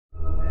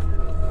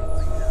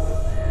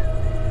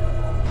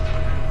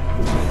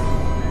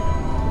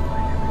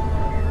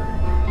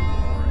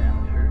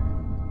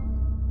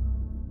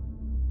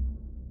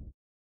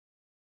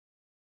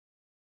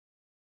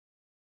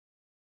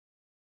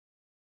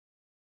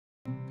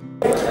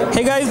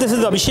Hey guys, this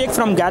is Abhishek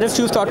from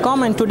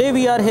GarageShoes.com, and today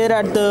we are here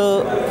at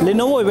the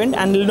Lenovo event,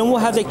 and Lenovo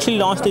has actually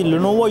launched the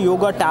Lenovo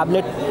Yoga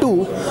Tablet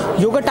 2.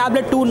 Yoga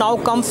Tablet 2 now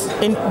comes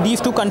in these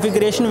two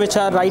configurations which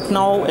are right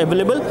now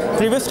available.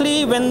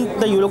 Previously, when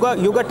the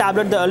Yoga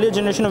Tablet, the earlier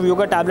generation of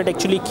Yoga Tablet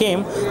actually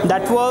came,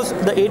 that was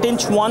the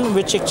 8-inch one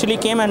which actually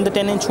came, and the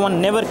 10-inch one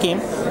never came.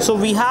 So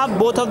we have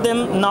both of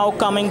them now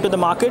coming to the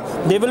market.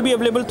 They will be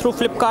available through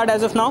Flipkart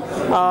as of now.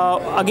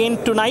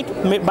 Again tonight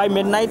by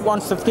midnight on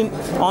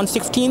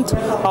 16th.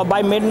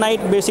 By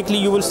midnight, basically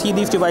you will see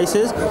these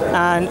devices,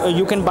 and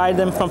you can buy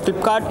them from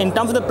Flipkart. In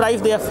terms of the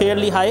price, they are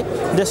fairly high.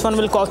 This one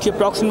will cost you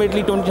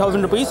approximately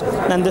 20,000 rupees,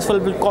 and this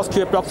will cost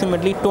you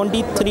approximately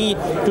 23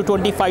 to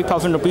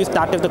 25,000 rupees.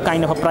 That is the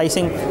kind of a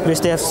pricing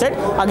which they have set.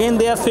 Again,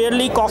 they are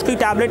fairly costly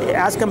tablet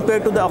as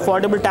compared to the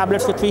affordable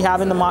tablets which we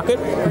have in the market,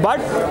 but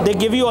they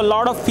give you a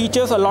lot of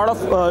features, a lot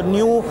of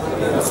new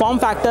form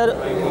factor,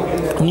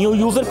 new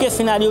user case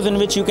scenarios in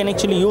which you can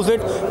actually use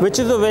it, which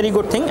is a very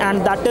good thing.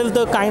 And that is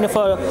the kind of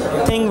a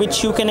thing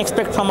which you can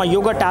expect from a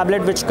Yoga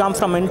tablet which comes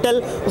from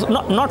Intel,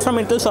 not from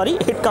Intel, sorry,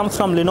 it comes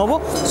from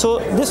Lenovo. So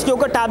this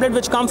Yoga tablet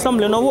which comes from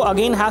Lenovo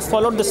again has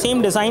followed the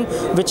same design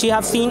which you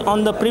have seen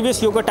on the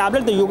previous Yoga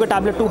tablet. The Yoga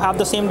tablet 2 have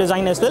the same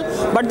design as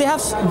well, but they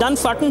have done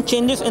certain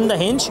changes in the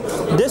hinge.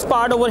 This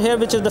part over here,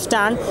 which is the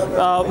stand,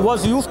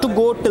 was used to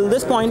go till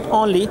this point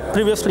only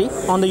previously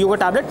on the Yoga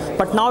tablet,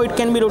 but now it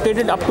can be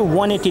rotated up to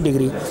 180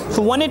 degree.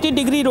 So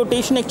 180-degree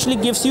rotation actually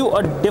gives you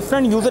a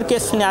different user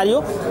case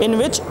scenario in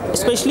which,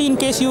 especially in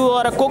case you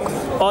are a cook,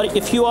 or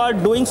if you are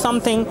doing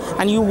something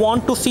and you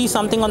want to see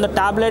something on the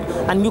tablet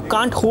and you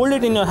can't hold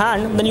it in your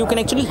hand, then you can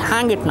actually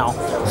hang it now.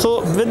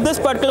 So with this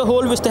particular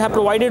hole which they have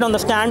provided on the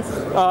stand,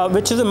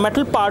 which is a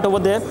metal part over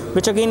there,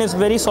 which again is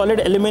very solid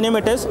aluminum,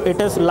 it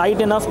is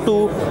light enough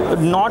to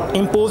not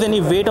impose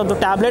any weight of the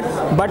tablet,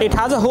 but it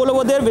has a hole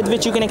over there with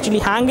which you can actually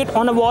hang it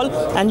on a wall,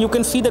 and you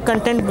can see the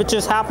content which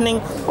is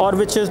happening, or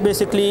which is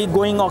basically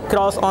going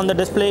across on the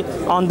display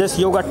on this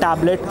Yoga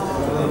Tablet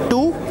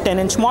 2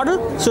 10-inch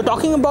model. So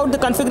talking about the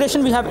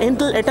configuration, we have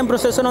Intel Atom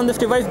processor on this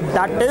device,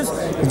 that is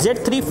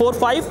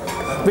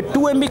Z345 with 2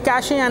 MB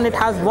cache, and it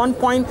has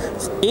 1.8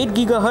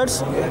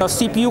 gigahertz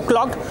CPU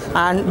clocked,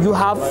 and you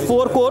have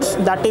 4 cores.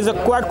 That is a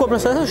quad core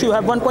processor. So you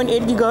have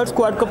 1.8 gigahertz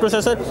quad core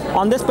processor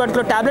on this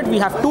particular tablet. We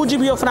have 2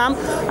 GB of RAM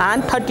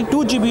and 32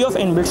 GB of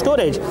inbuilt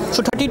storage.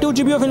 So 32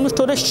 GB of inbuilt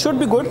storage should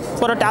be good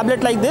for a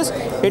tablet like this.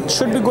 It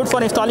should be good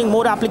for installing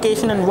more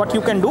application and what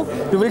you can do.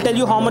 We will tell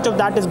you how much of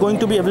that is going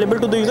to be available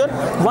to the user.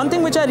 One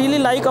thing which I really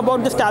like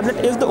about this tablet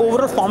is the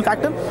overall form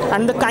factor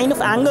and the kind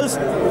of angles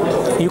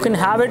you can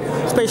have it,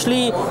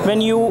 especially when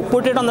you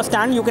put it on the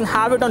stand. You can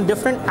have it on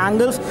different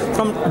angles,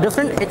 from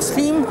different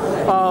extreme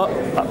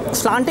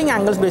slanting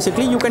angles.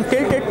 Basically, you can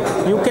tilt it,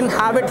 you can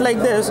have it like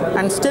this,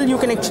 and still you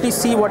can actually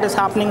see what is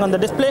happening on the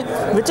display,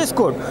 which is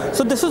good.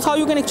 So this is how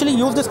you can actually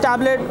use this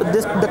tablet.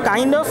 The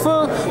kind of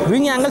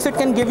viewing angles it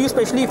can give you,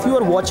 especially if you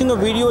are watching a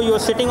video, you are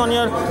sitting on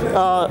your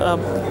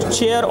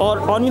chair or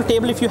on your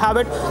table. If you have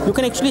it, you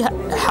can actually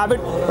have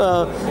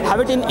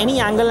it in any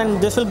angle, and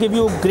this will give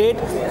you great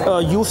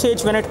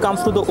usage when it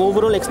comes to the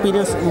overall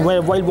experience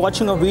while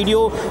watching a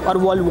video or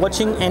while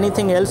watching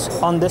anything else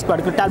on this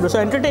particular tablet. So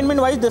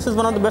entertainment wise, this is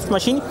one of the best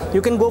machine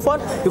you can go for.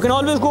 You can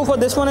always go for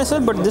this one as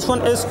well, but this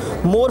one is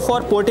more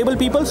for portable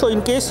people. So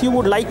in case you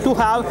would like to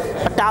have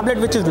a tablet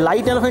which is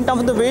light enough in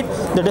terms of the weight,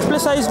 the display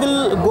size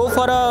will go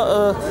for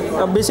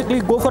a basically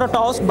go for a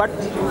toss, but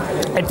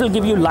it will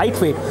give you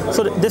lightweight.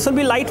 So this will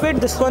be lightweight,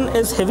 this one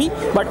is heavy,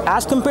 but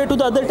as compared to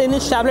the other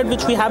 10-inch tablet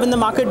which we have in the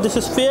market, this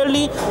is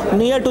fairly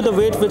near to the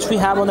weight which we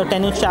have on the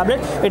 10-inch tablet.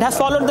 It has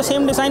followed the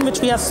same design which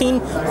we have seen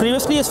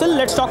previously as well.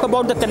 Let's talk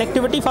about the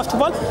connectivity first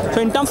of all.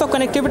 So in terms of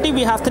connectivity,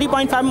 we have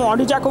 3.5mm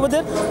audio jack over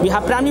there. We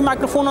have primary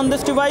microphone on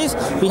this device.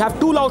 We have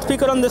 2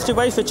 loudspeakers on this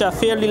device which are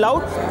fairly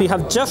loud. We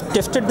have just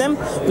tested them.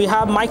 We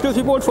have micro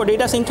USB port for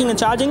data syncing and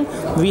charging.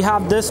 We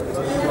have this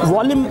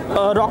volume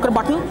rocker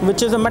button,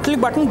 which is a metallic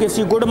button, gives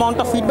you good amount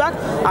of feedback.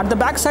 At the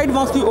back side,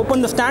 once you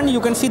open the stand, you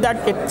can see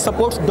that it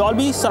supports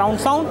Dolby surround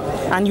sound,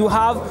 and you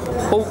have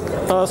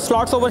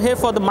slots over here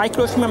for the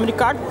micro SD memory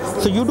card.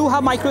 So you do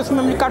have micro SD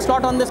memory card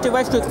slot on this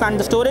device to expand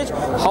the storage.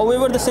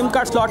 However, the SIM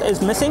card slot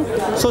is missing.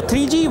 So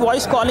 3G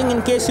voice calling,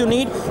 in case you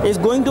need, is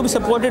going to be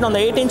supported on the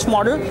 8-inch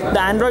model,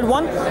 the Android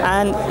one,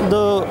 and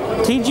the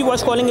 3G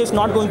voice calling is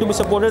not going to be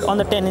supported on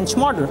the 10-inch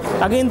model.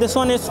 Again, this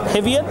one is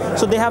heavier,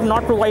 so they have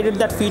not provided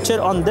that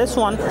feature on this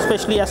one,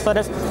 especially as far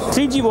as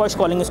 3G voice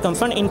calling is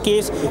concerned. In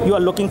case you are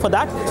looking for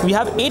that, we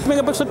have 8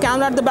 megapixel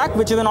camera at the back,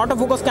 which is an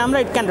autofocus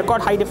camera. It can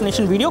record high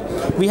definition video.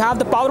 We have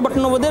the power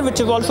button over there, which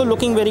is also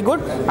looking very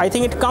good. I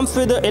think it comes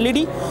with a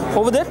LED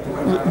over there.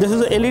 This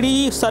is a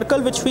LED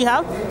circle which we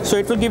have, so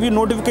it will give you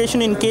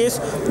notification in case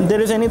there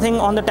is anything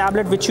on the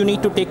tablet which you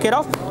need to take care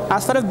of.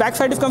 As far as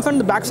backside is concerned,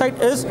 the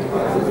backside is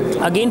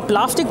again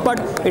plastic, but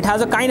it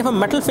has a kind of a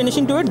metal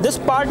finishing to it. This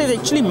part is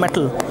actually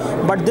metal,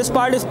 but this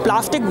part is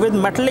plastic with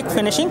metallic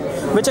finishing,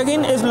 which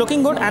again is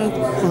looking good and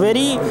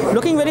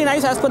looking very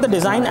nice as per the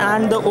design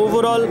and the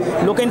overall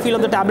look and feel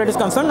of the tablet is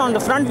concerned. On the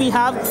front, we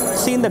have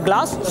seen the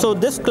glass, So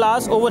this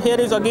glass over here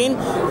is again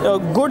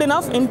good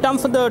enough in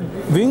terms of the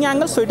viewing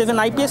angle. So it is an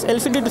IPS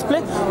LCD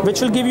display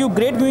which will give you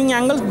great viewing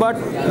angles, but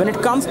when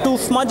it comes to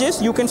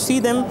smudges, you can see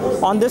them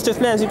on this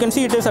display. As you can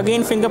see, it is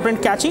again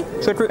fingerprint catchy,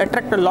 so it will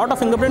attract a lot of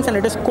fingerprints, and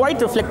it is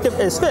quite reflective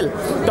as well.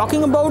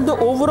 Talking about the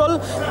overall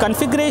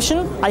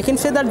configuration, I can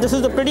say that this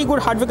is a pretty good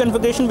hardware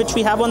configuration which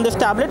we have on this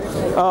tablet,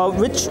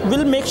 which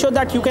will make sure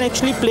that you can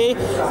actually play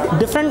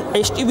different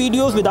HD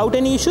videos without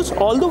any issues.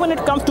 Although when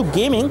it comes to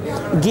gaming,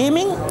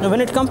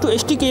 when it comes to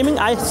HD gaming,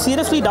 I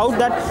seriously doubt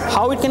that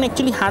how it can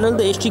actually handle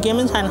the HD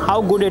gaming and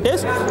how good it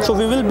is. So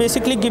we will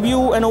basically give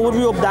you an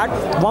overview of that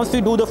once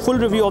we do the full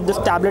review of this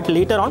tablet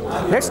later on.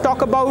 Let's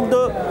talk about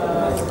the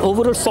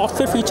overall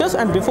software features,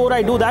 and before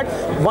I do that,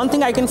 one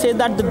thing I can say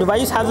that the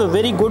device has a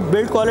very good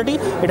build quality.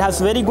 It has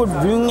very good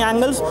viewing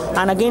angles,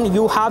 and again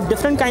you have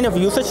different kind of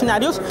usage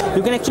scenarios.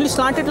 You can actually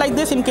slant it like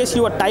this in case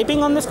you are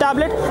typing on this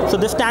tablet, so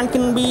the stand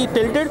can be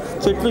tilted,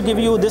 so it will give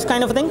you this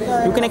kind of thing.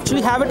 You can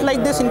actually have it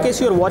like this in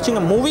case you are watching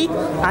a movie,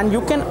 and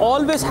you can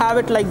always have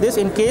it like this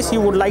in case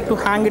you would like to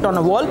hang it on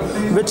a wall,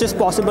 which is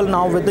possible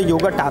now with the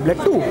Yoga Tablet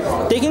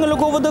 2. Taking a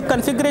look over the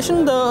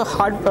configuration,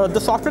 the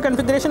software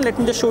configuration, let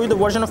me just show you the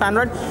version of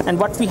Android and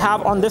what we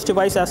have on this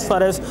device as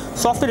far as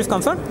software is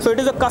concerned. So it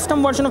is a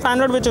custom version of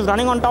Android which is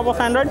running on top of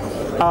Android,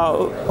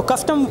 a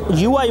custom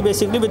UI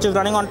basically which is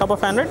running on top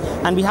of Android,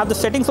 and we have the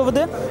settings over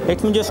there.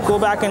 Let me just go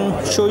back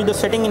and show you the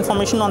setting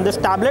information on this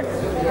tablet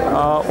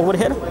over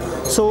here.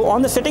 So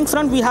on the settings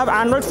front, we have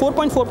Android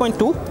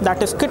 4.4.2,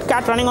 that is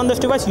KitKat running on this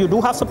device. You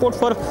do have support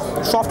for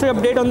software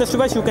update on this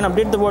device. You can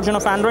update the version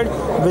of Android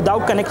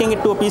without connecting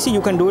it to a PC.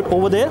 You can do it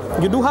over there.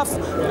 You do have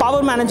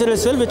Power Manager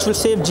as well, which will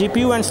save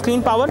GPU and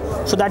screen power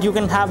so that you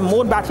can have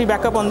more battery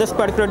backup on this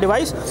particular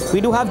device. We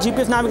do have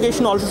GPS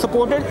navigation also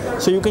supported,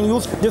 so you can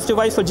use this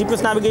device for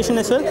GPS navigation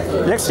as well.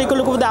 Let's take a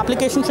look at the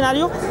application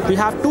scenario. We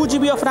have 2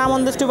 GB of RAM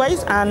on this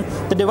device, and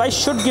the device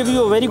should give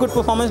you a very good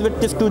performance with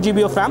this 2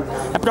 GB of RAM.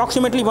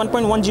 Approximately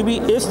 1.1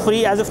 GB is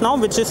free as of now,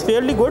 which is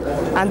fairly good,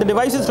 and the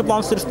device is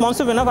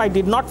responsive enough. I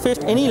did not face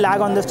any lag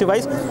on this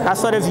device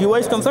as far as UI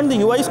is concerned. The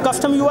UI is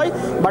custom UI,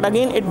 but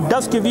again it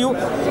does give you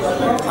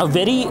a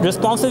very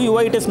responsive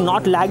UI. It is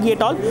not laggy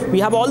at all. We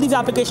have all these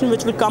applications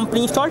which will come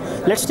pre-installed.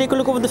 Let's take a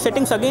look over the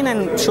settings again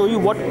and show you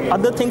what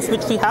other things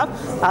which we have.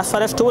 As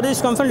far as storage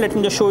is concerned, let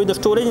me just show you the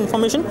storage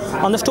information.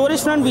 On the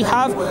storage front, we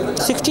have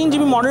 16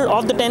 GB model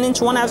of the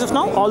 10-inch one as of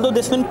now, although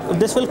this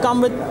will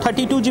come with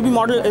 32 GB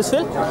model as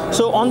well.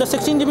 So on the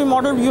 16 GB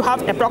model, you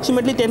have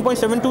approximately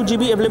 10.72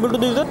 GB available to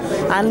the user,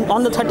 and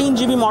on the 13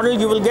 GB model,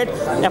 you will get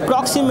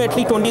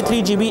approximately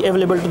 23 GB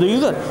available to the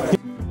user.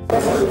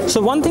 So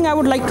one thing I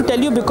would like to tell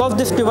you, because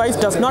this device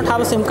does not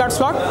have a SIM card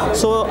slot,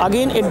 so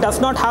again it does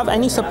not have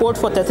any support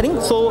for tethering,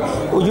 so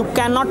you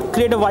cannot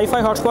create a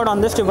Wi-Fi hotspot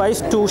on this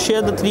device to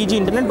share the 3G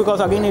internet, because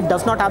again it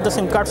does not have the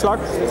SIM card slot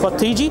for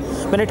 3G.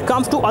 When it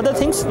comes to other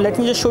things, let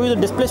me just show you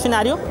the display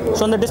scenario.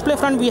 So on the display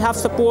front, we have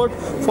support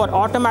for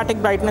automatic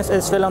brightness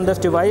as well on this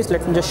device.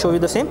 Let me just show you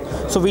the same.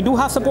 So we do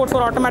have support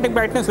for automatic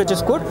brightness, which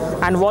is good,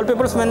 and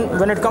wallpapers,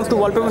 when it comes to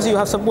wallpapers, you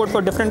have support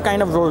for different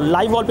kind of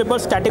live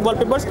wallpapers, static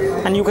wallpapers,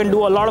 and you can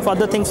do a lot of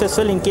other things as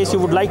well in case you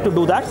would like to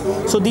do that.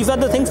 So these are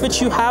the things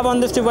which you have on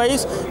this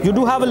device. You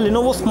do have a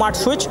Lenovo smart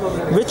switch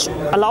which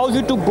allows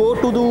you to go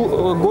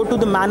to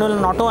the manual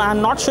and auto.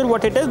 I'm not sure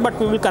what it is, but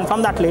we will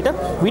confirm that later.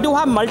 We do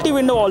have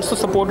multi-window also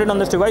supported on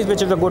this device,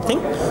 which is a good thing.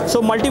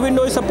 So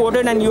multi-window is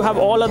supported, and you have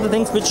all other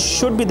things which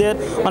should be there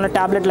on a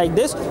tablet like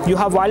this. You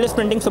have wireless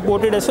printing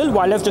supported as well.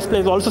 Wireless display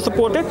is also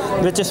supported,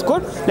 which is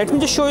good. Let me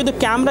just show you the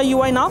camera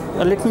UI now.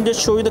 Let me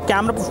just show you the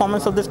camera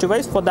performance of this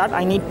device. For that,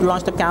 I need to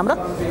launch the camera,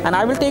 and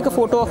I will take a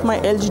photo of my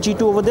LG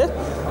G2 over there,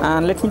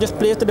 and let me just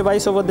place the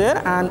device over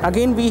there. And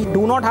again, we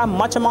do not have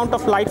much amount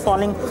of light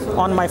falling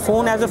on my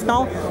phone as of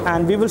now,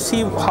 and we will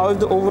see how is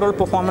the overall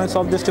performance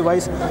of this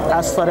device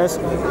as far as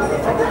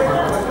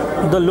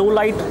the low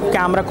light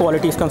camera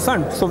quality is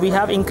concerned. So we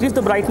have increased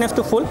the brightness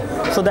to full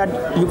so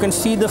that you can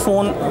see the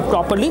phone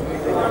properly.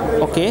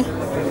 Okay,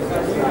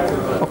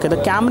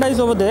 the camera is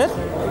over there.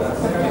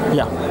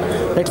 Yeah,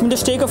 let me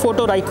just take a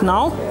photo right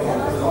now.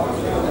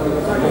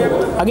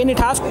 Again, it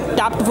has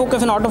tap to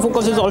focus and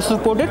autofocus is also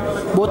supported.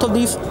 Both of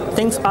these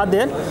things are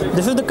there.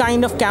 This is the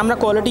kind of camera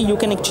quality you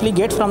can actually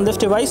get from this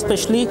device,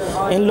 especially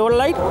in lower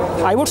light.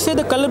 I would say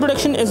the color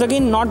production is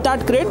again not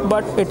that great,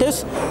 but it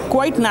is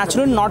quite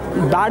natural, not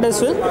bad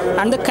as well.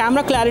 And the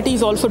camera clarity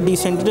is also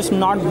decent. It is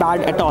not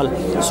bad at all.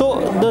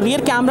 So the rear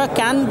camera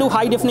can do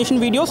high definition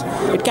videos.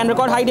 It can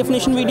record high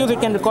definition videos.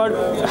 It can record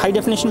high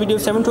definition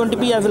videos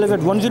 720p as well as at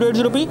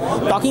 1080p.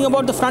 Talking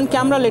about the front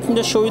camera, let me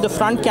just show you the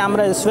front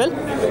camera as well.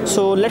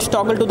 So let's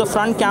toggle to the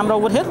front camera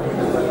over here.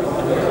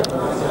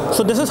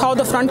 So this is how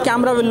the front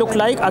camera will look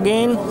like.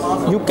 Again,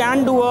 you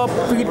can do a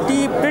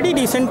pretty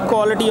decent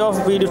quality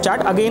of video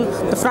chat. Again,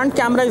 the front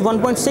camera is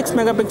 1.6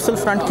 megapixel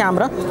front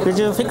camera, which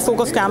is a fixed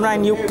focus camera,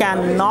 and you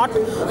cannot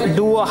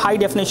do a high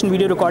definition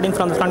video recording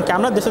from the front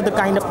camera. This is the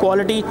kind of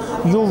quality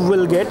you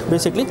will get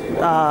basically,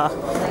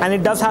 and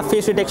it does have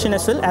face detection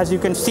as well. As you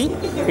can see,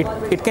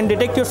 it can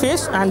detect your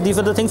face, and these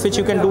are the things which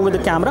you can do with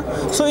the camera.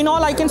 So in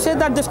all, I can say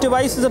that this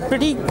device is a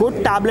pretty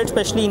good tablet,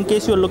 especially in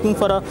case you're looking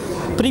for a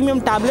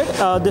premium tablet.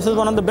 This is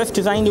one of the best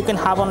design you can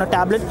have on a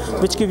tablet,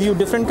 which gives you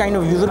different kind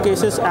of user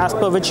cases as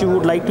per which you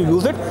would like to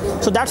use it.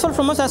 So that's all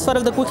from us as far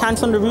as the quick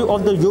hands-on review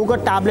of the Yoga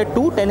Tablet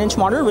 2 10-inch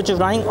model, which is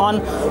running on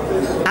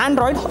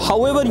Android.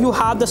 However, you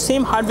have the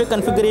same hardware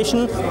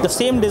configuration, the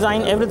same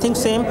design, everything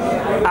same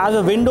as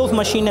a Windows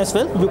machine as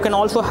well. You can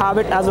also have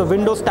it as a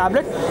Windows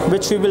tablet,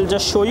 which we will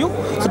just show you.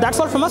 So that's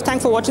all from us.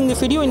 Thanks for watching the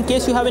video. In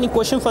case you have any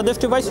question for this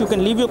device, you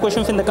can leave your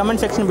questions in the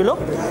comment section below.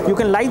 You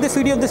can like this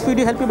video if this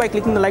video helped you by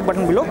clicking the like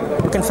button below.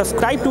 You can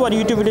subscribe to our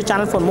YouTube video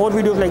channel for more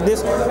videos like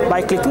this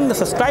by clicking the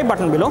subscribe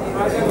button below.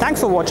 Thanks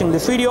for watching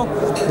this video.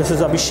 This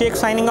is Abhishek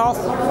signing off.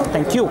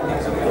 Thank you.